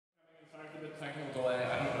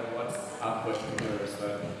push computers,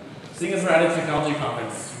 but seeing as we're at a technology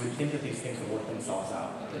conference, you would think that these things would work themselves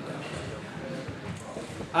out. But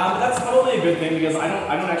that's probably a good thing because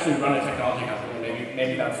I don't actually run a technology company.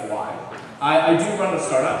 Maybe that's why. I do run a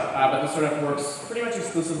startup, but the startup works pretty much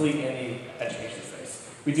exclusively in the education space.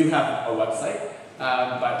 We do have a website,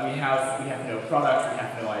 but we have no product, we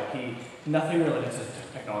have no IP, nothing related to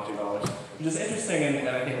technology at all, which is interesting, and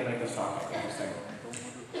I think will make this talk interesting.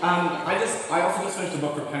 I also just finished a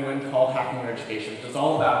book for Penguin called Hacking Your Education, which is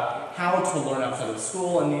all about how to learn outside of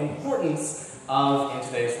school and the importance of, in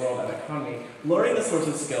today's world and economy, learning the sorts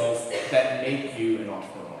of skills that make you an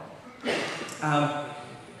entrepreneur.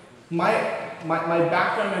 My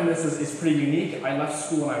background in this is pretty unique. I left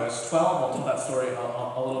school when I was 12. I'll tell that story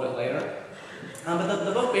a little bit later. But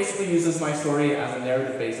the book basically uses my story as a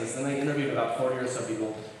narrative basis, and I interviewed about 40 or so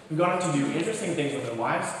people who've gone on to do interesting things with their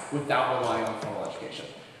lives without relying on formal education.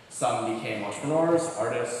 Some became entrepreneurs,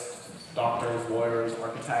 artists, doctors, lawyers,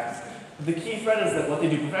 architects. The key thread is that what they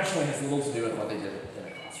do professionally has little to do with what they did in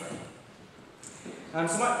a classroom.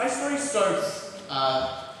 So my story starts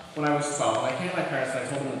when I was 12, and I came to my parents and I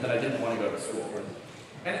told them that I didn't want to go to school.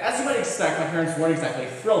 And as you might expect, my parents weren't exactly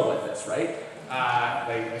thrilled with this, right?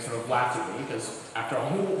 They sort of laughed at me, because after all,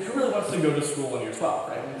 who really wants to go to school when you're 12,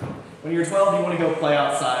 right? When you're 12, you want to go play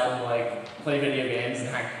outside and play video games and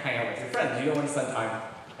hang out with your friends. You don't want to spend time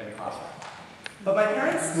in the classroom. But my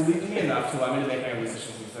parents believed me enough to allow me to make my own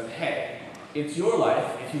decisions and said, hey, it's your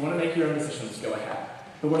life. If you want to make your own decisions, go ahead.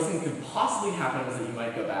 The worst thing that could possibly happen is that you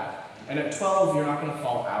might go back. And at 12, you're not going to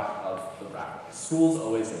fall out of the rat race. School's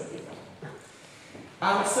always going to be there.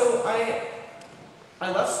 So I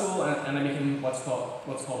left school and I became what's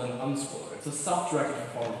called an unschooler. It's a self-directed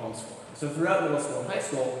form of homeschooling. So throughout middle school and high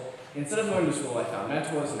school, instead of going to school, I found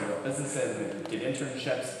mentors and built businesses and did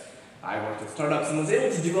internships. I worked with startups and was able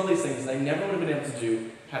to do all these things that I never would have been able to do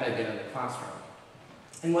had I been in the classroom.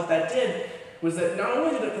 And what that did was that not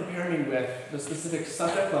only did it prepare me with the specific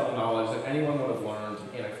subject level knowledge that anyone would have learned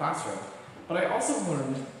in a classroom, but I also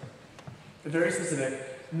learned the very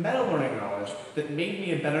specific meta-learning knowledge that made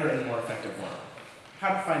me a better and more effective learner.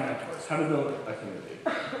 How to find mentors, how to build a community,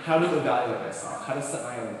 how to evaluate myself, how to set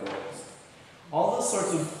my own goals. All the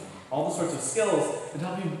sorts of skills that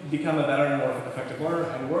help you become a better and more effective learner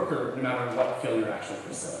and worker no matter what field you're actually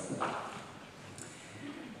pursuing.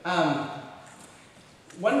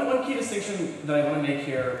 One key distinction that I want to make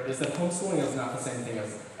here is that homeschooling is not the same thing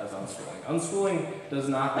as unschooling. Unschooling does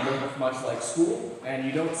not look much like school, and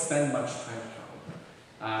you don't spend much time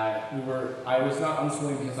at home. I was not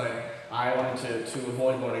unschooling because I wanted to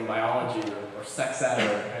avoid learning biology or sex ed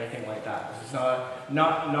or anything like that. This is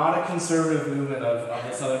not a conservative movement of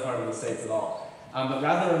the southern part of the States at all, but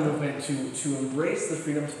rather a movement to embrace the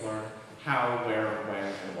freedom to learn how, where, when,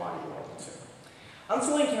 and why you want to.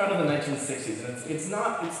 Unschooling came out in the 1960s, and it's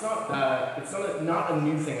not a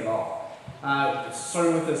new thing at all. It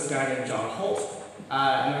started with this guy named John Holt,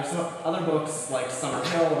 and there's some other books like Summer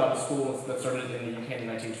Hill about a school that started in the UK in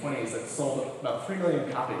the 1920s that sold about 3 million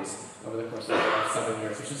copies over the course of 7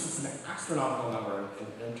 years, which is just an astronomical number in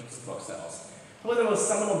terms of book sales. Probably the most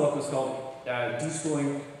seminal book was called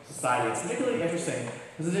Deschooling Society. It's particularly interesting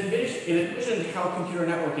because it envisioned how computer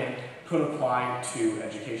networking could apply to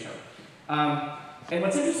education. And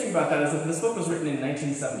what's interesting about that is that this book was written in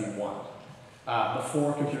 1971,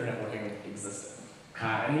 before computer networking existed.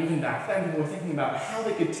 And even back then, people were thinking about how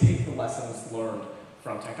they could take the lessons learned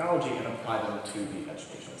from technology and apply them to the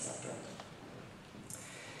education sector.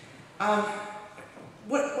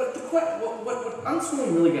 What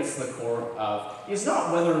unschooling really gets to the core of is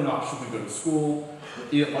not whether or not should we go to school,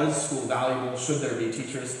 is school valuable, should there be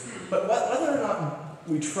teachers, but whether or not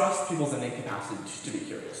we trust people's innate capacity to be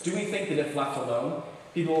curious. Do we think that if left alone,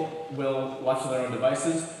 people will, left to their own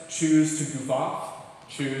devices, choose to goof off,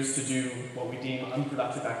 choose to do what we deem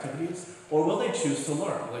unproductive activities, or will they choose to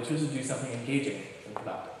learn? Will they choose to do something engaging and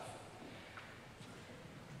productive?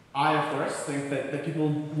 I, of course, think that people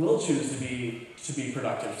will choose to be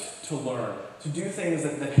productive, to learn, to do things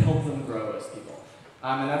that help them grow as people.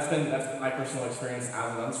 And that's been my personal experience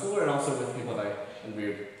as an unschooler and also with people that I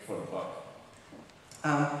interviewed for the book.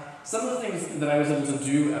 Some of the things that I was able to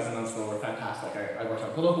do as an unschooler were fantastic. I worked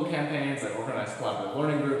on political campaigns, I organized collaborative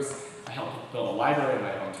learning groups, I helped build a library in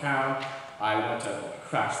my hometown, I went to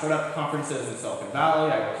crash startup conferences in Silicon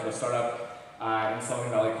Valley, I worked at a startup in Silicon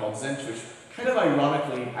Valley called Zinch, which kind of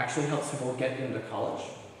ironically actually helps people get into college.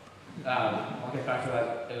 I'll get back to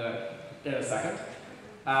that in a second.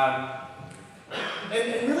 And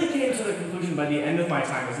really came to the conclusion by the end of my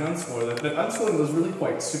time as an unschooler that unschooling was really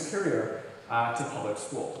quite superior to public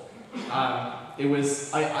school.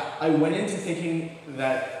 I went into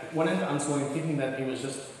unschooling thinking that it was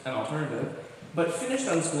just an alternative, but finished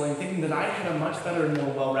unschooling thinking that I had a much better and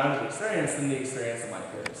more well-rounded experience than the experience of my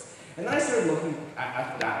peers. And then I started looking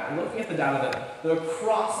at the data, and looking at the data that the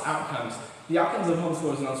across outcomes, the outcomes of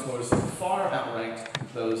homeschoolers and unschoolers far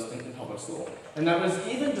outranked those in public school. And that was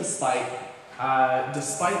even despite the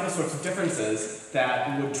sorts of differences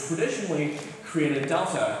that would traditionally create a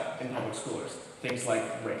delta in public schoolers. Things like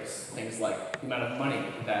race, things like the amount of money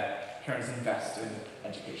that parents invest in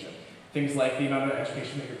education, things like the amount of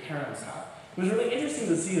education that your parents have. It was really interesting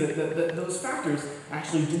to see that those factors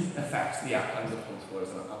actually didn't affect the outcomes of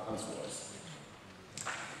homeschoolers and unschoolers.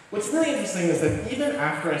 What's really interesting is that even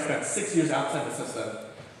after I spent 6 years outside the system,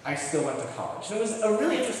 I still went to college. And it was a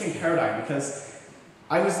really interesting paradigm because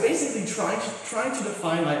I was basically trying to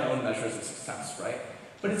define my own measures of success, right?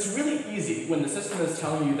 But it's really easy when the system is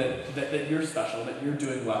telling you that you're special, that you're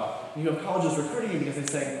doing well. And you have colleges recruiting you because they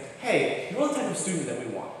say, hey, you're the type of student that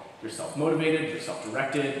we want. You're self-motivated, you're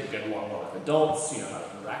self-directed, you get along well with adults, you know how to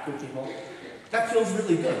interact with people. That feels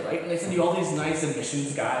really good, right? And they send you all these nice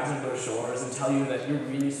admissions guides and brochures and tell you that you're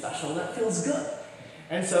really special. That feels good.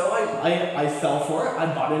 And so I fell for it, I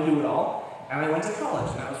bought into it all, and I went to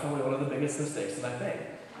college, and that was probably one of the biggest mistakes that I've made.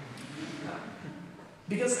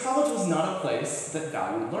 Because college was not a place that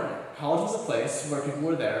valued learning. College was a place where people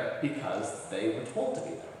were there because they were told to be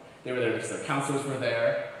there. They were there because their counselors were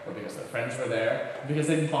there, or because their friends were there, because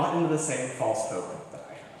they bought into the same false hope that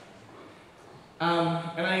I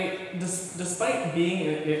had. Despite being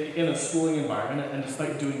in a schooling environment, and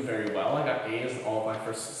despite doing very well, I got A's all of my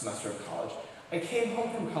first semester of college. I came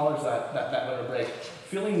home from college that winter break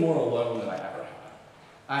feeling more alone than I ever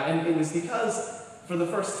had. And it was because, for the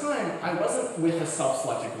first time, I wasn't with a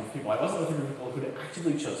self-selected group of people. I wasn't with a group of people who had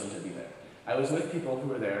actually chosen to be there. I was with people who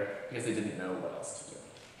were there because they didn't know what else to do.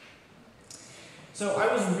 So I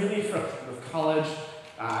was really frustrated with college.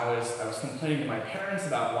 I was complaining to my parents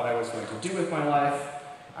about what I was going to do with my life,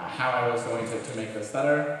 how I was going to make this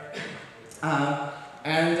better, and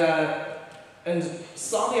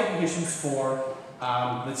saw the applications for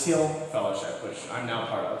the Teal Fellowship, which I'm now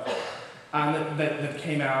part of, that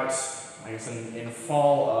came out, I guess, in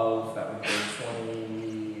fall of, that would be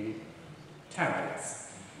 2010, I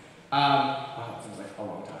guess. Wow, that seems like a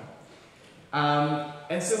long time.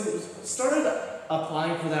 And so started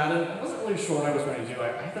applying for that, and I wasn't really sure what I was going to do.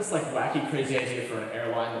 I had this like wacky, crazy idea for an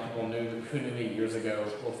airline that people who knew me years ago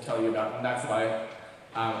will tell you about, and that's what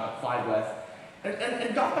I applied with.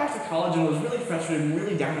 And got back to college and was really frustrated and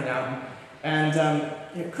really down and out, and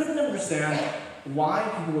couldn't understand why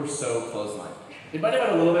people were so close-minded. It might have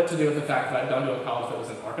had a little bit to do with the fact that I'd gone to a college that was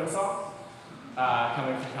in Arkansas,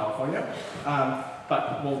 coming from California,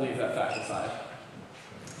 but we'll leave that fact aside.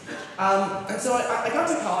 And so I got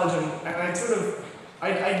to college and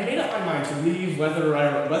I made up my mind to leave whether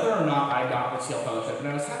or not I got the Teal Fellowship, and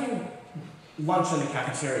I was having lunch in the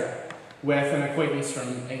cafeteria with an acquaintance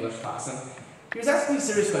from English class, and he was asking me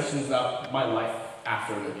serious questions about my life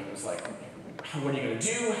after leaving. It was like, what are you going to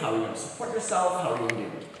do? How are you going to support yourself? How are you going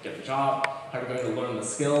to get a job? How are you going to learn the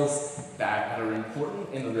skills that are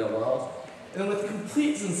important in the real world? And then with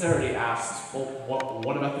complete sincerity asked, well,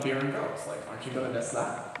 what about the beer and girls? Like, aren't you going to miss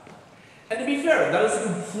that? And to be fair, that is a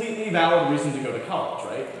completely valid reason to go to college,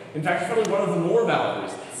 right? In fact, it's probably one of the more valid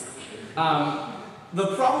reasons.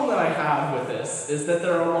 The problem that I have with this is that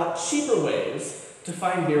there are a lot cheaper ways to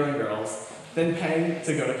find beer and girls than paying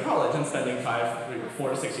to go to college and spending 4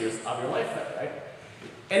 to 6 years of your life there, right?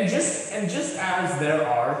 And just as there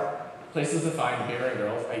are places to find beer and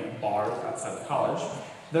girls, like bars outside of college,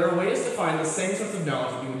 there are ways to find the same sorts of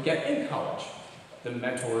knowledge that you would get in college. The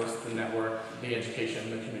mentors, the network, the education,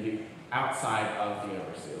 the community, outside of the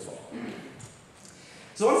university as well.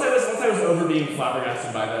 So once I was over being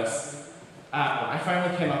flabbergasted by this, I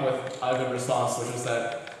finally came up with a good response, which was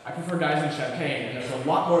that I prefer guys in Champaign, and there's a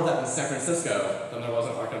lot more of that in San Francisco than there was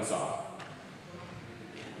in Arkansas.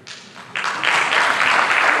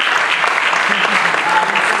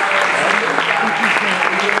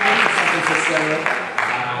 San Francisco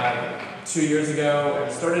 2 years ago,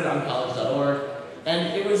 and started UnCollege.org,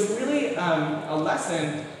 and it was really a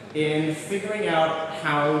lesson in figuring out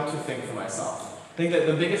how to think for myself. I think that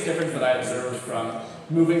the biggest difference that I observed from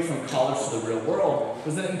moving from college to the real world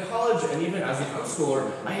was that in college, and even as an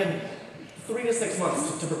unschooler, I had 3 to 6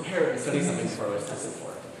 months to prepare and study something before I was tested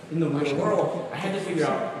for it. In the real world, I had to figure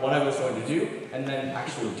out what I was going to do, and then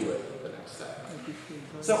actually do it the next day.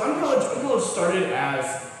 So UnCollege started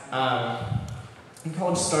as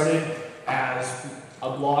a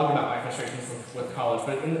blog about my frustrations with college,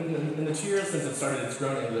 but in the 2 years since it started, it's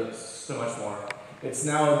grown into so much more. It's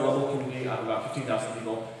now a global community of about 15,000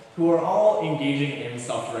 people who are all engaging in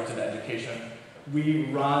self-directed education. We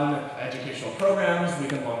run educational programs,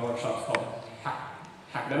 weekend-long workshops called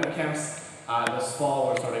academic camps. This fall,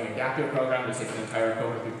 we're starting a gap year program to take an entire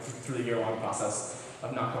cohort through the year-long process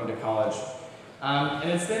of not going to college. And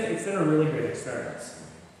it's been a really great experience.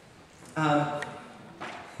 What's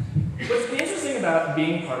been interesting about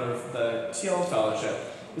being part of the TL Fellowship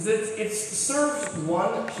is that it's served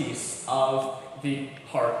one piece of the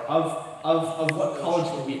heart of what college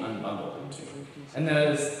can be unbundled into, and that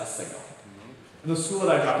is a signal. The school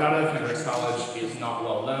that I dropped out of, Hendrix College, is not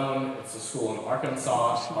well known. It's a school in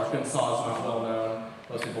Arkansas. Arkansas is not well known.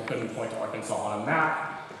 Most people couldn't point to Arkansas on a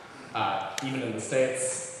map, even in the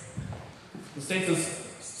States. The States is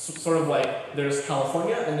sort of like, there's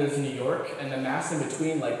California and there's New York, and the mass in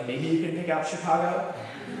between, like maybe you can pick out Chicago,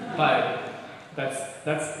 but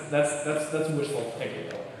that's wishful thinking.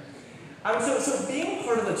 So being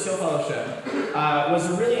part of the Teal Fellowship was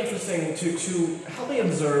really interesting to help me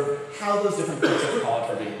observe how those different parts of college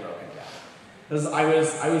are being broken down. Because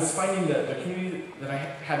I was finding the community that I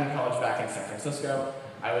had in college back in San Francisco.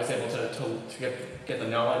 I was able to get the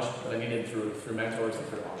knowledge that I needed through mentors and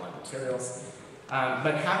through online materials.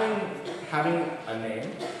 But having a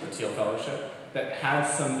name, the Teal Fellowship, that had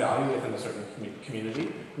some value within a certain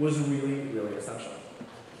community was really, really essential.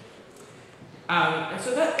 And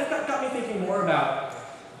so that got me thinking more about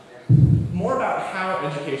how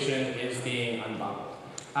education is being unbundled,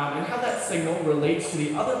 and how that signal relates to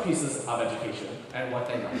the other pieces of education and what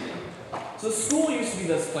they might be. So school used to be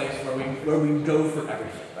this place where we go for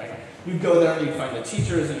everything, right? You go there and you find the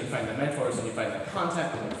teachers and you find the mentors and you find the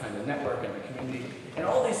content and you find the network and the community, and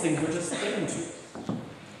all these things were just given to you.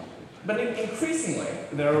 But increasingly,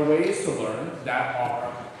 there are ways to learn that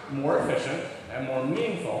are more efficient and more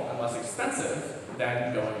meaningful and less expensive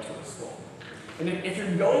than going to a school. And if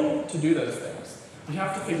you're going to do those things, you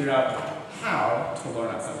have to figure out how to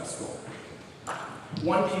learn outside of school.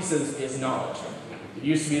 One piece is knowledge. It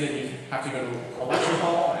used to be that you have to go to a lecture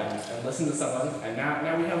hall and listen to someone, and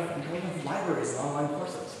now we have libraries and online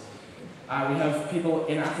courses. We have people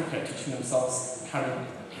in Africa teaching themselves how to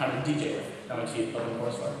DJ with MIT open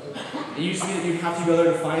courseware. It used to be that you have to go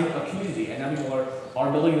there to find a community, and now people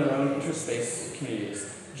are building their own interest-based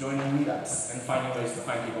communities, joining meetups, and finding ways to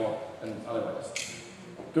find people in other ways.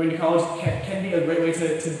 Going to college can be a great way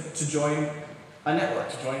to join a network,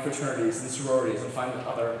 to join fraternities and sororities and find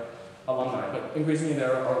other alumni, but increasingly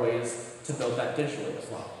there are ways to build that digitally as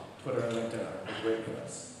well. Twitter and LinkedIn are great for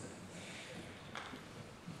this.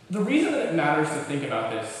 The reason that it matters to think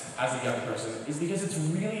about this as a young person is because it's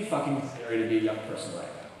really fucking scary to be a young person right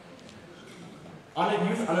now.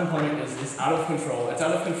 Youth unemployment is out of control. It's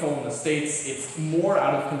out of control in the States. It's more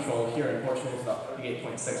out of control here in Portugal. It's about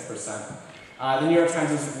 38.6%. The New York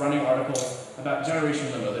Times is running articles about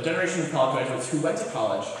generation limbo. The generation of college graduates who went to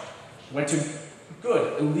college, went to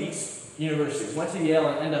good, elite universities, went to Yale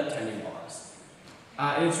and ended up tending bars.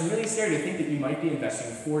 And it's really scary to think that you might be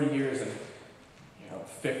investing 4 years and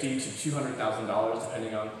 $50,000 to $200,000,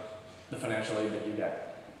 depending on the financial aid that you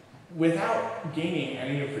get, without gaining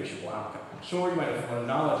any appreciable outcome. Sure, you might have learned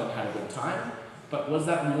knowledge and had a good time, but was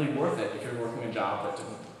that really worth it if you're working a job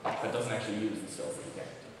that doesn't actually use the skills that you get?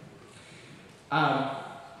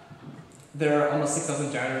 There are almost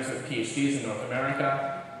 6,000 janitors with PhDs in North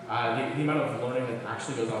America. The amount of learning that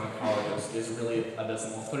actually goes on in college is really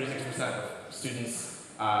abysmal. 36% of students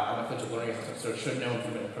on the collegiate learning assessment should know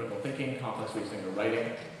improvement in critical thinking, complex reasoning, or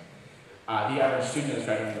writing. The average student is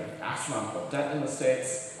graduating with astronomical debt in the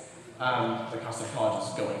States. The cost of college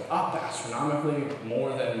is going up astronomically, more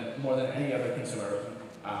than any other consumer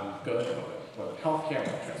good, whether healthcare,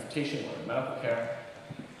 whether transportation, whether medical care.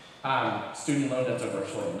 Student loan debts are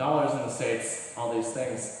virtually $1 billion in the States, all these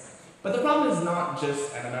things. But the problem is not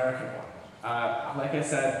just an American one. Like I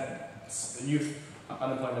said, youth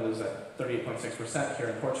unemployment is at 38.6% here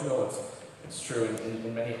in Portugal. It's true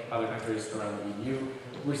in many other countries around the EU.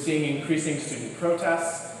 We're seeing increasing student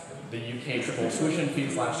protests. The UK tripled tuition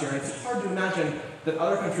fees last year. It's hard to imagine that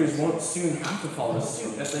other countries won't soon have to follow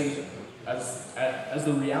suit as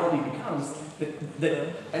the reality becomes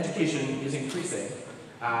that education is increasing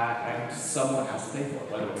and someone has to pay for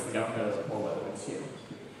it, whether it's the government or whether it's you.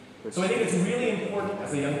 So I think it's really important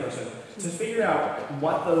as a young person to figure out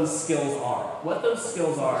what those skills are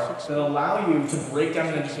that allow you to break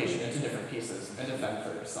down an education into different pieces and defend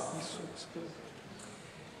for yourself.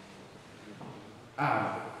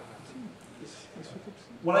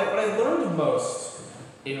 What I learned most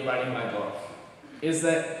in writing my book is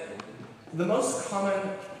that the most common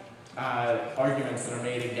arguments that are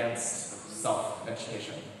made against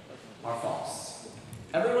self-education are false.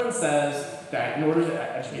 Everyone says that in order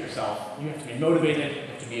to educate yourself, you have to be motivated, you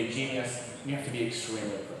have to be a genius, and you have to be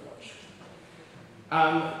extremely privileged.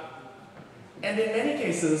 And in many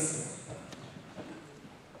cases,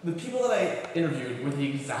 the people that I interviewed were the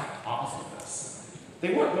exact opposite of this.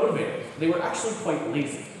 They weren't motivated. They were actually quite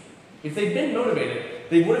lazy. If they'd been motivated,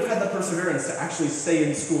 they would have had the perseverance to actually stay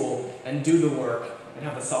in school and do the work and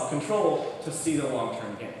have the self-control to see the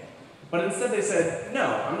long-term gain. But instead they said, no,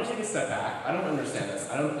 I'm going to take a step back. I don't understand this.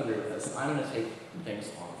 I don't agree with this. I'm going to take things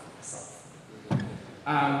on for myself.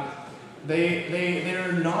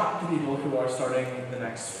 They're not the people who are starting the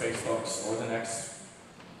next Facebooks or the next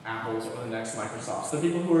Apples or the next Microsofts. They're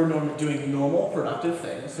people who are doing normal, productive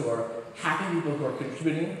things, who are happy people who are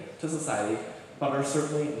contributing to society, but are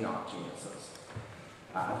certainly not geniuses.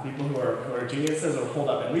 People who are geniuses are holed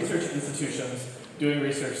up in research institutions doing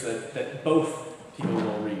research that both people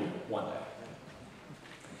will read one day.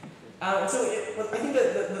 I think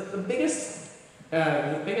that the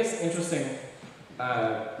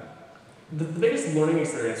biggest learning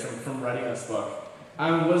experience from writing this book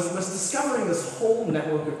was discovering this whole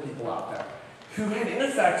network of people out there who had in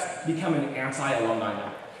effect become an anti-alumni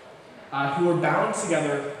network, who were bound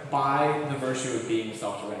together by the virtue of being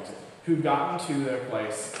self-directed, who'd gotten to their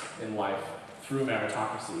place in life through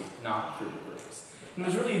meritocracy, not through degrees. And it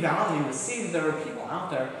was really validating to see that there are people out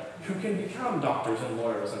there who can become doctors and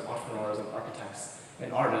lawyers and entrepreneurs and architects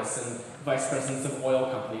and artists and vice presidents of oil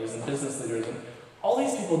companies and business leaders and all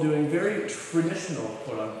these people doing very traditional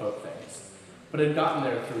quote-unquote things, but had gotten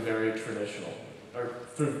there through very traditional, or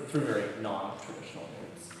through very non-traditional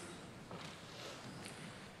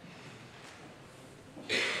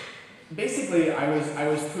means. Basically, I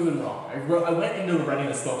was proven wrong. I went into writing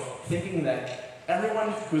this book thinking that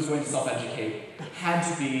everyone who was going to self-educate had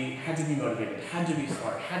to be motivated, had to be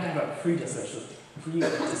smart, had to have a predisposition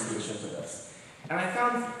to this. And I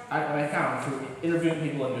found through interviewing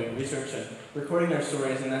people and doing research and recording their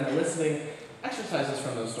stories and then eliciting exercises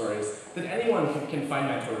from those stories that anyone can find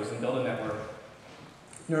mentors and build a network,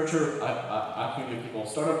 nurture a community of people,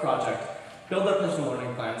 start a project, build their personal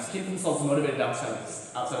learning plans, keep themselves motivated outside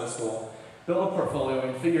of school, build a portfolio,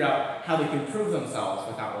 and figure out how they can prove themselves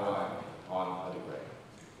without relying on a degree.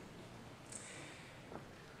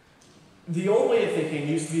 The old way of thinking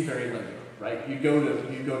used to be very linear, right? You go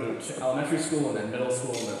to elementary school and then middle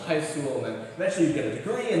school and then high school and then eventually you get a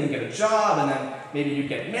degree and then get a job and then maybe you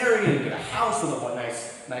get married and get a house with a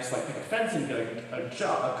nice white picket fence and you get a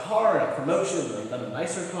job, a car, and a promotion, and then a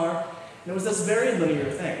nicer car. And it was this very linear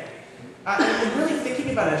thing. And really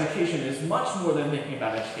thinking about education is much more than thinking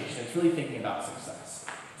about education. It's really thinking about success.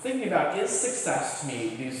 Thinking about, is success to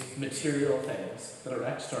me these material things that are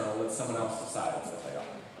external that someone else decides that they are?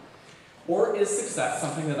 Or is success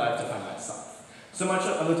something that I've defined myself? So much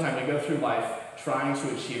of the time we go through life trying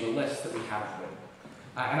to achieve a list that we haven't written.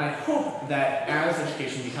 And I hope that as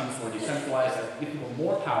education becomes more decentralized and give people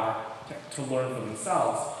more power to learn for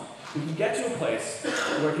themselves, we can get to a place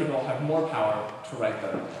where people have more power to write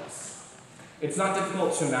their own lists. It's not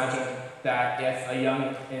difficult to imagine that if a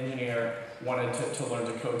young engineer wanted to learn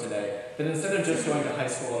to code today, that instead of just going to high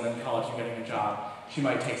school and then college and getting a job, she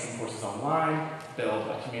might take some courses online, build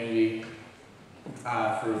a community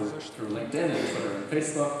through LinkedIn and Twitter and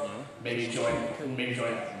Facebook, maybe join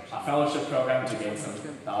a fellowship program to gain some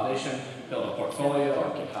validation, build a portfolio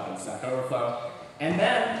on GitHub and Stack Overflow, and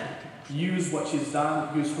then use what she's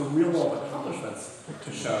done, use her real-world accomplishments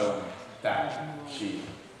to show that she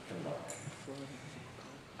can work.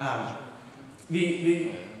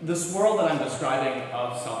 This world that I'm describing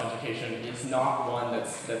of self-education is not one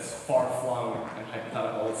that's far-flung and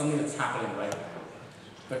hypothetical. It's something that's happening right now.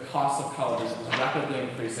 The cost of college is rapidly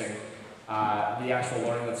increasing. The actual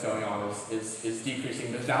learning that's going on is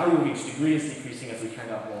decreasing. The value of each degree is decreasing as we hand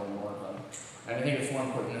out more and more of them. And I think it's more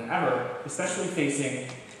important than ever, especially facing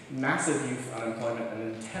massive youth unemployment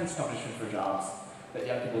and intense competition for jobs, that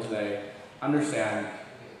young people today understand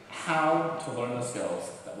how to learn the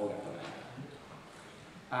skills that will get them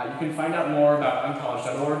ahead. You can find out more about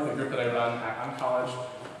UnCollege.org, the group that I run at UnCollege.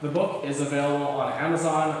 The book is available on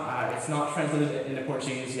Amazon. It's not translated into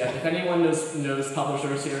Portuguese yet. If anyone knows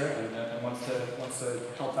publishers here and wants to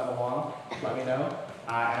help them along, let me know.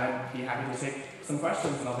 And I'd be happy to take some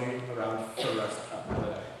questions, and I'll be around for the rest of the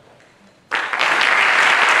day.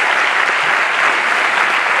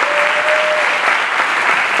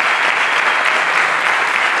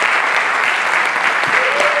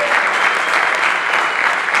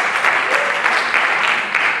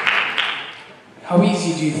 How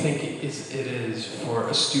easy do you think it is for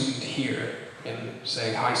a student here in,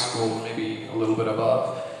 say, high school, maybe a little bit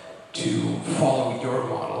above, to follow your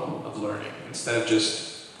model of learning, instead of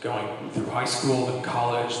just going through high school, then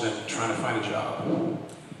college, then trying to find a job?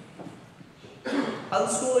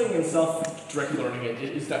 Unschooling and self-directed learning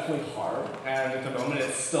is definitely hard, and at the moment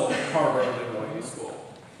it's still harder than going to school.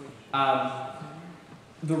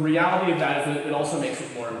 The reality of that is that it also makes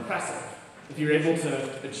it more impressive. If you're able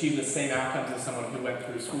to achieve the same outcomes as someone who went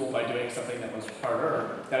through school by doing something that was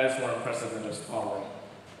harder, that is more impressive than just following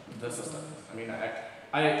the system. I mean,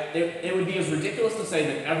 it would be as ridiculous to say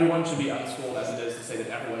that everyone should be unschooled as it is to say that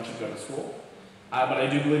everyone should go to school. But I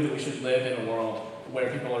do believe that we should live in a world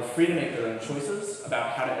where people are free to make their own choices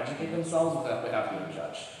about how to educate themselves without being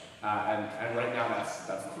judged. And right now, that's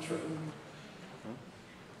not true.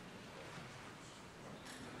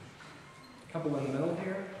 A couple in the middle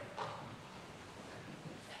here.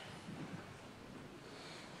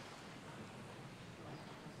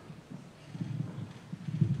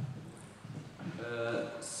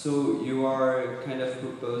 So you are kind of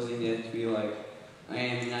proposing that we I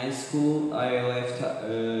am in high school, I left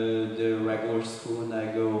the regular school and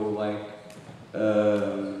I go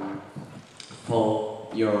for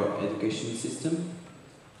your education system.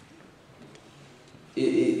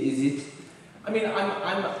 Is it? I mean,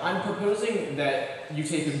 I'm proposing that you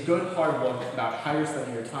take a good hard look about how you're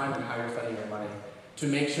spending your time and how you're spending your money to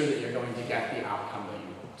make sure that you're going to get the outcome that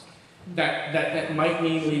you want. That might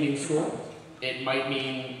mean leaving school. It might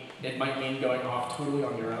mean going off totally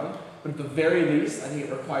on your own. But at the very least, I think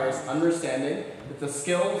it requires understanding that the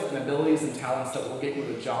skills and abilities and talents that will get you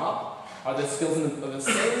a job are the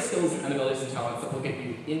same skills and abilities and talents that will get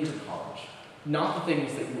you into college, not the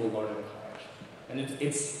things that you will learn in college. And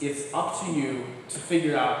it's up to you to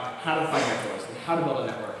figure out how to find mentors, and how to build a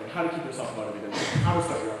network, and how to keep yourself motivated, and how to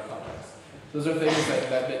start your own projects. Those are things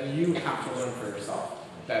that you have to learn for yourself,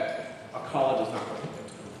 that a college is not going to do.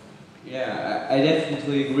 Yeah, I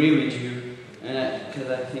definitely agree with you, and because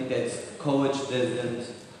I think that college doesn't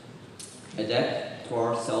adapt to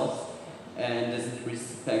ourselves and doesn't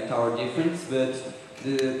respect our difference, but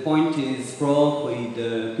the point is probably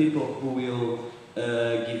the people who will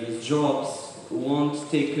give us jobs won't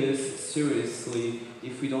take us seriously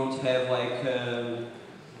if we don't have a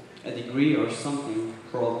degree or something,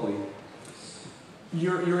 probably.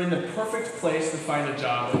 You're in the perfect place to find a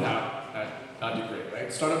job without a degree,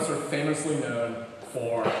 right? Startups are famously known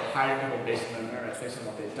for hiring people based on their merits, based on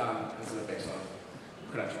what they've done, instead of based on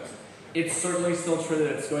credentials. It's certainly still true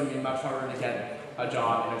that it's going to be much harder to get a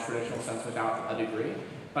job in a traditional sense without a degree,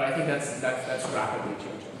 but I think that's rapidly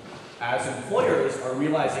changing. As employers are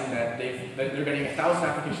realizing that they're getting 1,000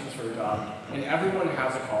 applications for a job, and everyone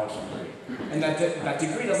has a college degree. And that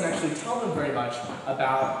degree doesn't actually tell them very much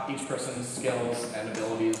about each person's skills and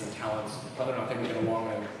abilities and talents, whether or not they can get along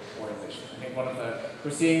in an organization. I think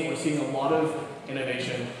we're seeing a lot of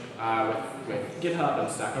innovation with GitHub and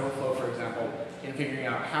Stack Overflow, for example, in figuring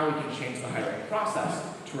out how we can change the hiring process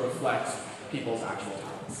to reflect people's actual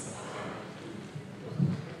talents.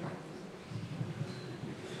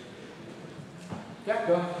 Yeah,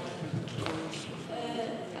 go ahead.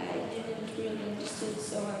 I didn't really understood,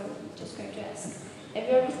 so I'm just going to ask. Have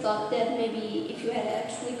you ever thought that maybe if you had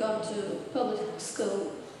actually gone to public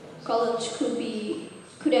school, college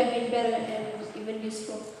could have been better and even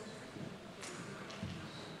useful?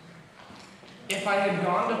 If I had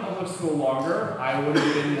gone to public school longer, I would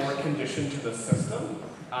have been more conditioned to the system.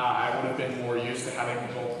 I would have been more used to having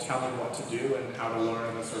people tell me what to do and how to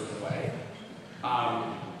learn in a certain way.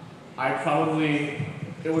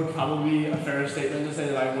 It would probably be a fair statement to say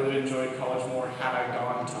that I would have enjoyed college more had I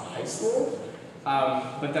gone to high school.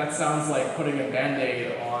 But that sounds like putting a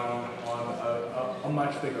Band-Aid on a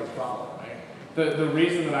much bigger problem, right? The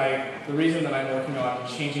reason that I'm working on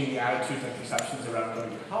changing the attitudes and perceptions around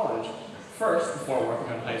going to college first, before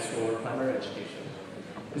working on high school or primary education,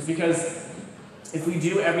 is because if we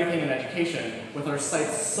do everything in education with our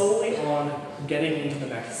sights solely on getting into the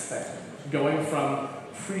next thing, going from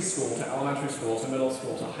preschool to elementary school to middle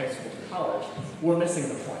school to high school to college, we're missing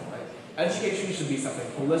the point, right? Education should be something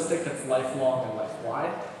holistic that's lifelong and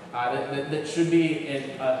life-wide, that should be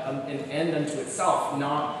an end unto itself,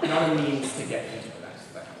 not a means to get into the next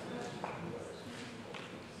thing.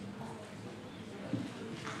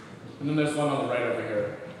 And then there's one on the right over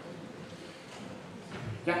here.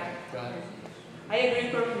 Yeah, go ahead. I agree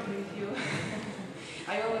perfectly with you.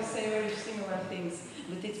 I always say very similar things,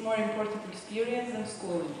 but it's more important experience than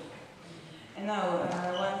schooling. And now,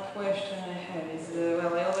 one question I have is,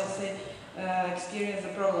 I always say experience, the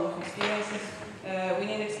problem of experiences. We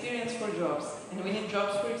need experience for jobs, and we need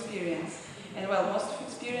jobs for experience. And most of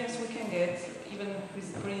experience we can get, even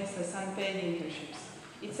with, for instance, unpaid internships.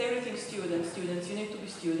 It's everything students. You need to be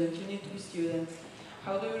student, you need to be student.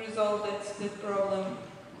 How do we resolve that problem?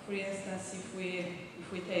 For instance, if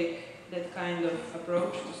we take that kind of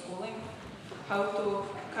approach to schooling, how to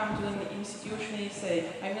come to an institution and say,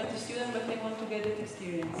 I'm not a student, but I want to get that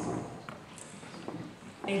experience.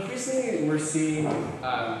 Increasingly, we're seeing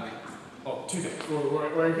two things.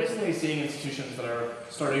 We're increasingly seeing institutions that are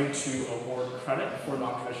starting to award credit for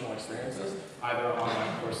non-traditional experiences, either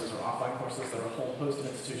online courses or offline courses. There are a whole host of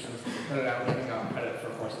institutions that are now giving out credit for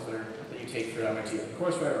courses that you take through MIT or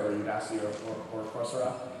Coursera or Udacity or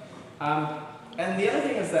Coursera. And the other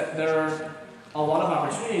thing is that there are a lot of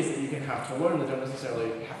opportunities that you can have to learn that don't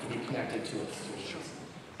necessarily have to be connected to institutions.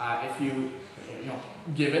 If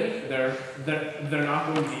given they're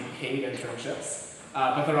not going to be paid internships,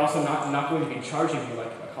 but they're also not going to be charging you like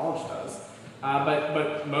a college does.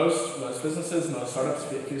 But most businesses, most startups,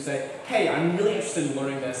 if you say, hey, I'm really interested in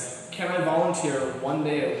learning this, can I volunteer 1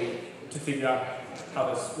 day a week to figure out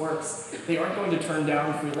how this works? They aren't going to turn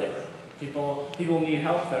down free labor. People need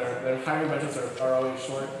help. Their hiring budgets are always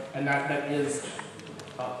short, and that is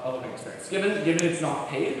a learning experience. Given it's not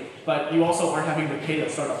paid, but you also aren't having to pay the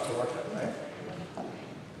startup to work there, right?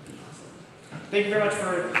 Thank you very much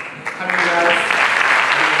for having me, guys.